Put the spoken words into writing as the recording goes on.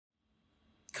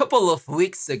Couple of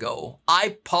weeks ago,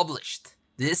 I published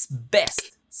this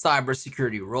best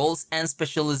cybersecurity roles and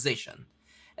specialization.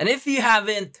 And if you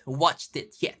haven't watched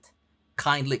it yet,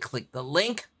 kindly click the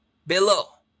link below.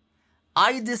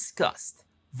 I discussed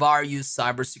various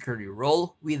cybersecurity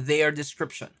role with their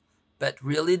description, but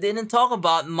really didn't talk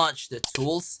about much the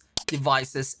tools,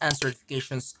 devices, and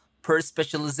certifications per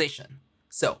specialization.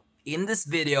 So, in this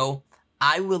video,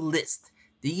 I will list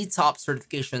the top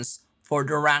certifications for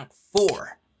the rank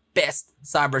 4 best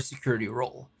cybersecurity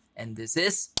role, and this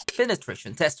is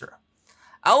penetration tester.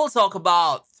 I will talk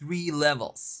about 3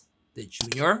 levels: the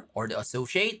junior or the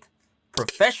associate,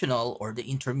 professional or the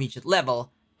intermediate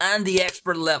level, and the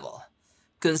expert level.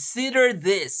 Consider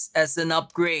this as an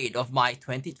upgrade of my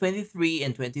 2023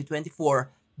 and 2024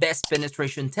 best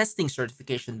penetration testing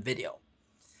certification video.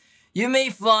 You may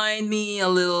find me a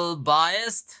little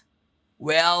biased.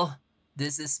 Well,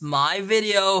 this is my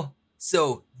video,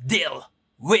 so deal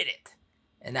with it.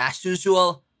 And as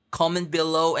usual, comment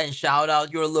below and shout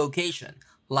out your location,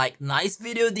 like Nice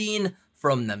Video Dean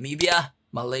from Namibia,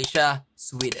 Malaysia,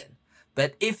 Sweden.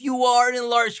 But if you are in a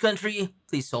large country,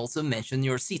 please also mention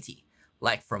your city,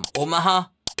 like from Omaha,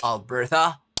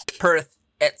 Alberta, Perth,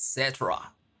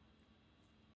 etc.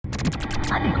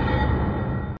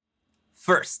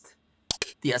 First,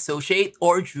 the associate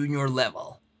or junior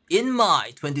level. In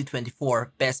my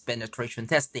 2024 best penetration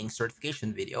testing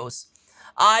certification videos,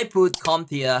 I put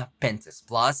CompTIA, Pentest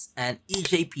Plus, and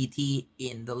EJPT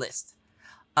in the list.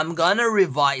 I'm gonna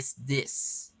revise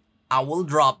this. I will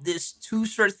drop these 2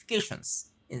 certifications.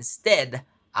 Instead,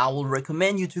 I will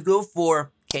recommend you to go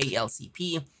for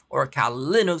KLCP or Kali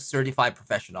Linux Certified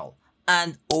Professional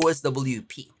and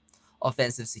OSWP,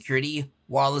 Offensive Security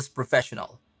Wireless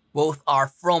Professional. Both are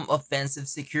from Offensive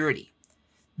Security.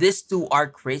 These 2 are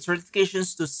great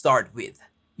certifications to start with.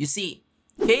 You see,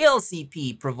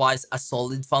 KLCP provides a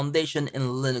solid foundation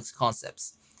in Linux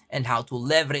concepts and how to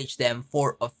leverage them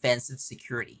for offensive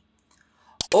security.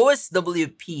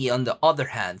 OSWP, on the other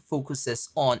hand, focuses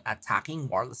on attacking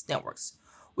wireless networks,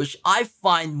 which I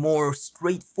find more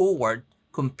straightforward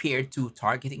compared to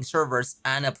targeting servers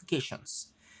and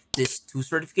applications. These 2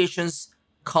 certifications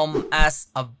come as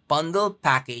a bundle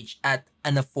package at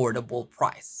an affordable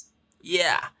price.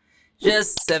 Yeah,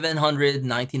 just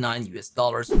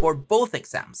 $799 for both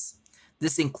exams.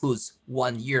 This includes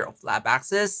 1 year of lab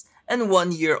access and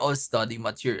 1 year of study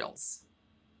materials.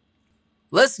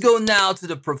 Let's go now to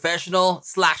the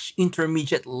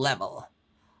professional/intermediate level.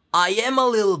 I am a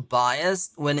little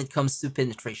biased when it comes to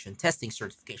penetration testing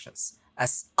certifications,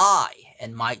 as I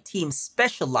and my team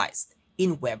specialized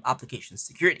in web application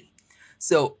security.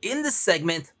 So in this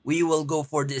segment, we will go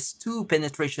for these 2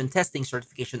 penetration testing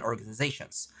certification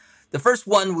organizations. The first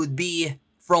one would be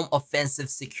from Offensive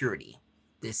Security.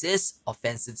 This is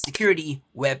Offensive Security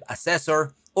Web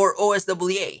Assessor, or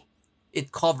OSWA.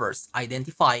 It covers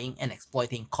identifying and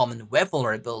exploiting common web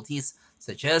vulnerabilities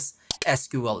such as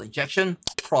SQL injection,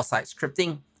 cross-site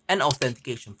scripting, and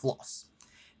authentication flaws.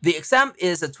 The exam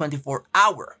is a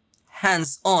 24-hour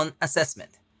hands-on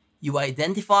assessment. You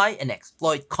identify and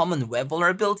exploit common web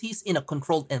vulnerabilities in a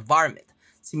controlled environment,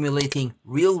 simulating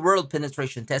real-world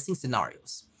penetration testing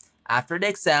scenarios. After the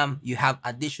exam, you have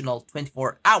additional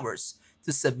 24 hours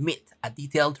to submit a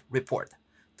detailed report,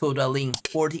 totaling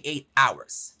 48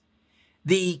 hours.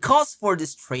 The cost for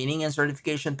this training and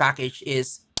certification package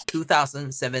is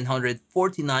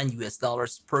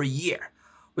 $2,749 per year,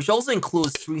 which also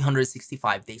includes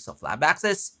 365 days of lab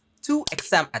access, 2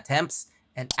 exam attempts,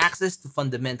 and access to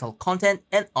fundamental content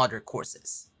and other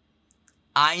courses.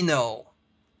 I know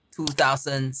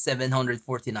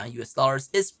 $2,749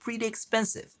 is pretty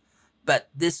expensive, but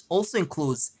this also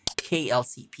includes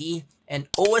KLCP and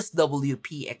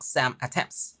OSWP exam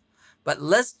attempts. But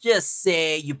let's just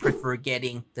say you prefer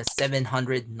getting the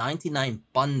 799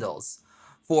 bundles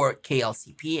for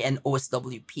KLCP and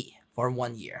OSWP for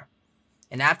 1 year.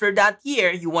 And after that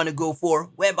year, you want to go for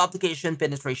web application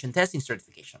penetration testing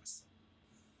certifications.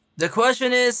 The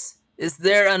question is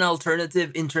there an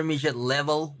alternative intermediate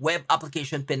level web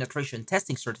application penetration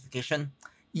testing certification?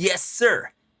 Yes,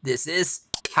 sir. This is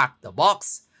Hack the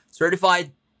Box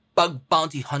Certified Bug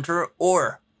Bounty Hunter,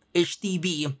 or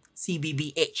HTB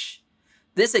CBBH.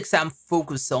 This exam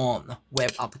focuses on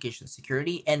web application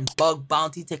security and bug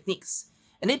bounty techniques,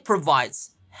 and it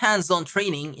provides hands-on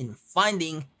training in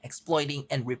finding, exploiting,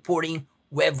 and reporting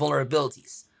web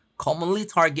vulnerabilities, commonly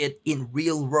targeted in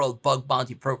real-world bug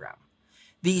bounty program.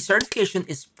 The certification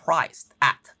is priced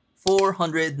at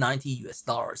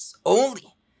 $490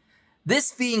 only.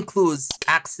 This fee includes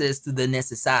access to the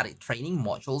necessary training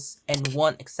modules and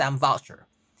 1 exam voucher.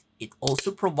 It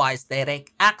also provides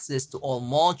direct access to all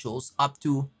modules up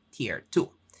to Tier 2,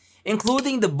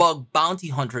 including the Bug Bounty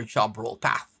Hunter job role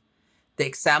path. The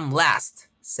exam lasts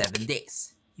 7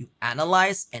 days. You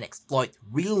analyze and exploit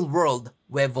real-world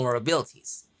web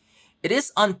vulnerabilities. It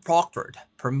is unproctored,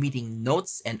 permitting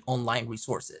notes and online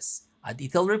resources. A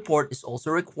detailed report is also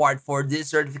required for this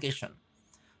certification.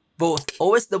 Both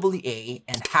OSWA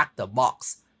and Hack the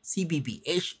Box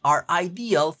CBBH are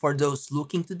ideal for those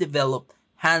looking to develop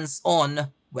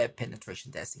hands-on web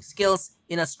penetration testing skills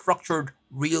in a structured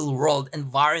real-world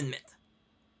environment.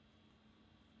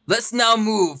 Let's now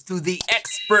move to the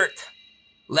expert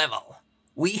level.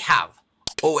 We have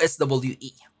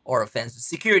OSWE, or Offensive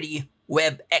Security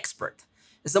Web Expert.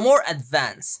 It's a more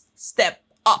advanced step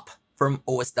up from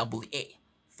OSWA,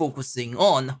 focusing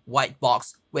on white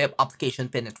box web application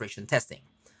penetration testing.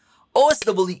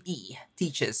 OSWE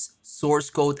teaches source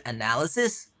code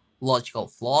analysis, logical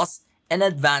flaws, and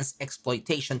advanced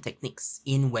exploitation techniques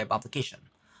in web application.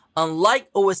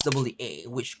 Unlike OSWA,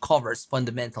 which covers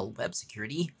fundamental web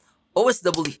security,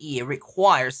 OSWE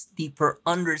requires deeper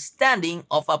understanding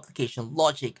of application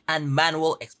logic and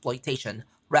manual exploitation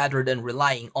rather than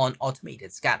relying on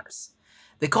automated scanners.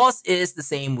 The cost is the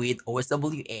same with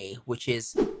OSWA, which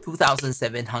is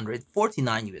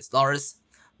 $2,749,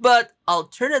 but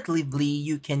alternatively,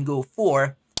 you can go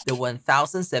for the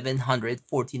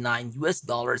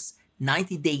 $1,749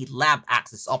 90-day lab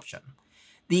access option.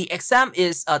 The exam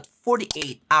is a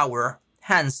 48-hour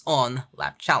hands-on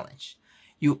lab challenge.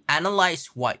 You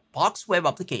analyze white box web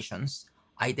applications,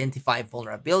 identify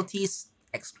vulnerabilities,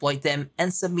 exploit them,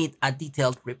 and submit a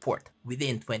detailed report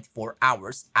within 24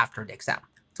 hours after the exam,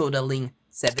 totaling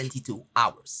 72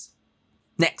 hours.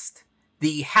 Next,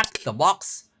 the Hack the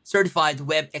Box Certified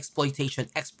Web Exploitation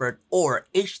Expert, or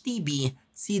HTB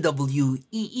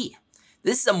CWEE.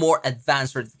 This is a more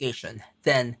advanced certification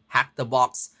than Hack the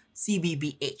Box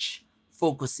CBBH,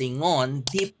 focusing on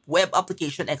deep web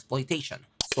application exploitation,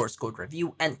 source code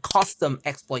review, and custom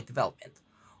exploit development.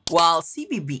 While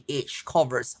CBBH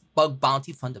covers bug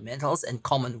bounty fundamentals and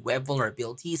common web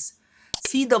vulnerabilities,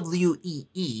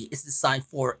 CWEE is designed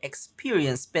for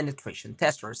experienced penetration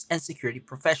testers and security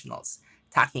professionals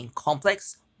tackling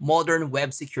complex, modern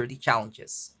web security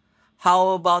challenges. How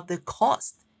about the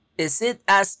cost? Is it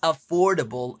as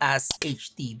affordable as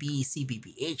HTB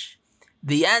CBBH?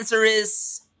 The answer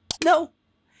is no.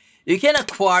 You can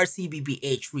acquire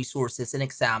CBBH resources and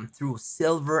exam through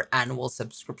Silver annual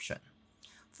subscription.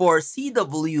 For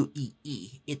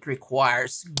CWEE, it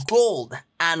requires Gold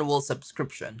annual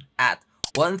subscription at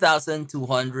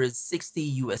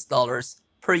 $1,260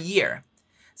 per year.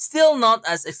 Still not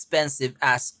as expensive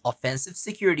as Offensive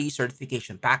Security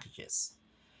certification packages.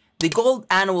 The Gold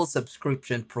annual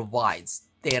subscription provides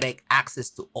direct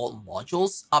access to all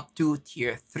modules up to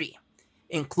Tier 3,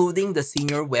 including the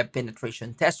Senior Web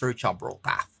Penetration Tester job role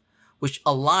path, which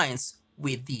aligns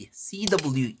with the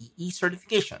CWEE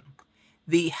certification.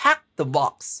 The Hack the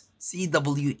Box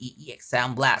CWEE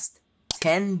exam lasts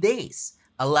 10 days,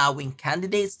 allowing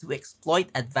candidates to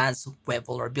exploit advanced web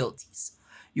vulnerabilities.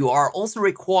 You are also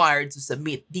required to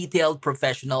submit detailed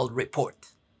professional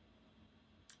report.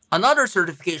 Another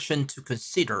certification to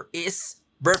consider is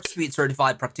Burp Suite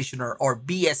Certified Practitioner, or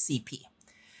BSCP.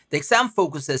 The exam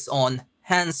focuses on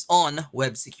hands-on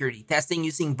web security testing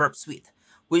using Burp Suite,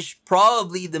 which is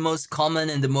probably the most common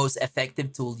and the most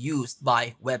effective tool used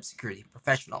by web security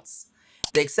professionals.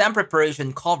 The exam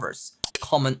preparation covers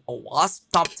common OWASP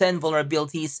top 10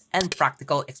 vulnerabilities and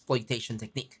practical exploitation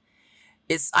technique.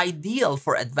 It's ideal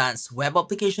for advanced web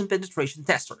application penetration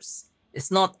testers.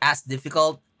 It's not as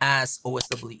difficult as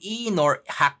OSWE nor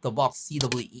Hack the Box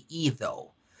CWEE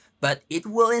though, but it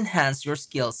will enhance your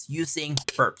skills using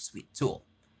Burp Suite tool.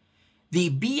 The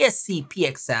BSCP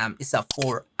exam is a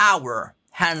 4-hour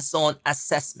hands-on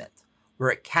assessment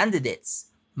where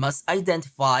candidates must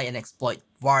identify and exploit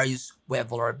various web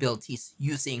vulnerabilities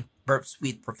using Burp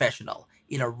Suite Professional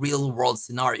in a real-world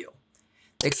scenario.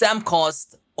 The exam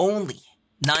costs only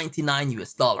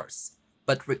 $99,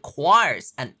 but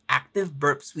requires an active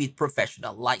Burp Suite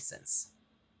Professional license.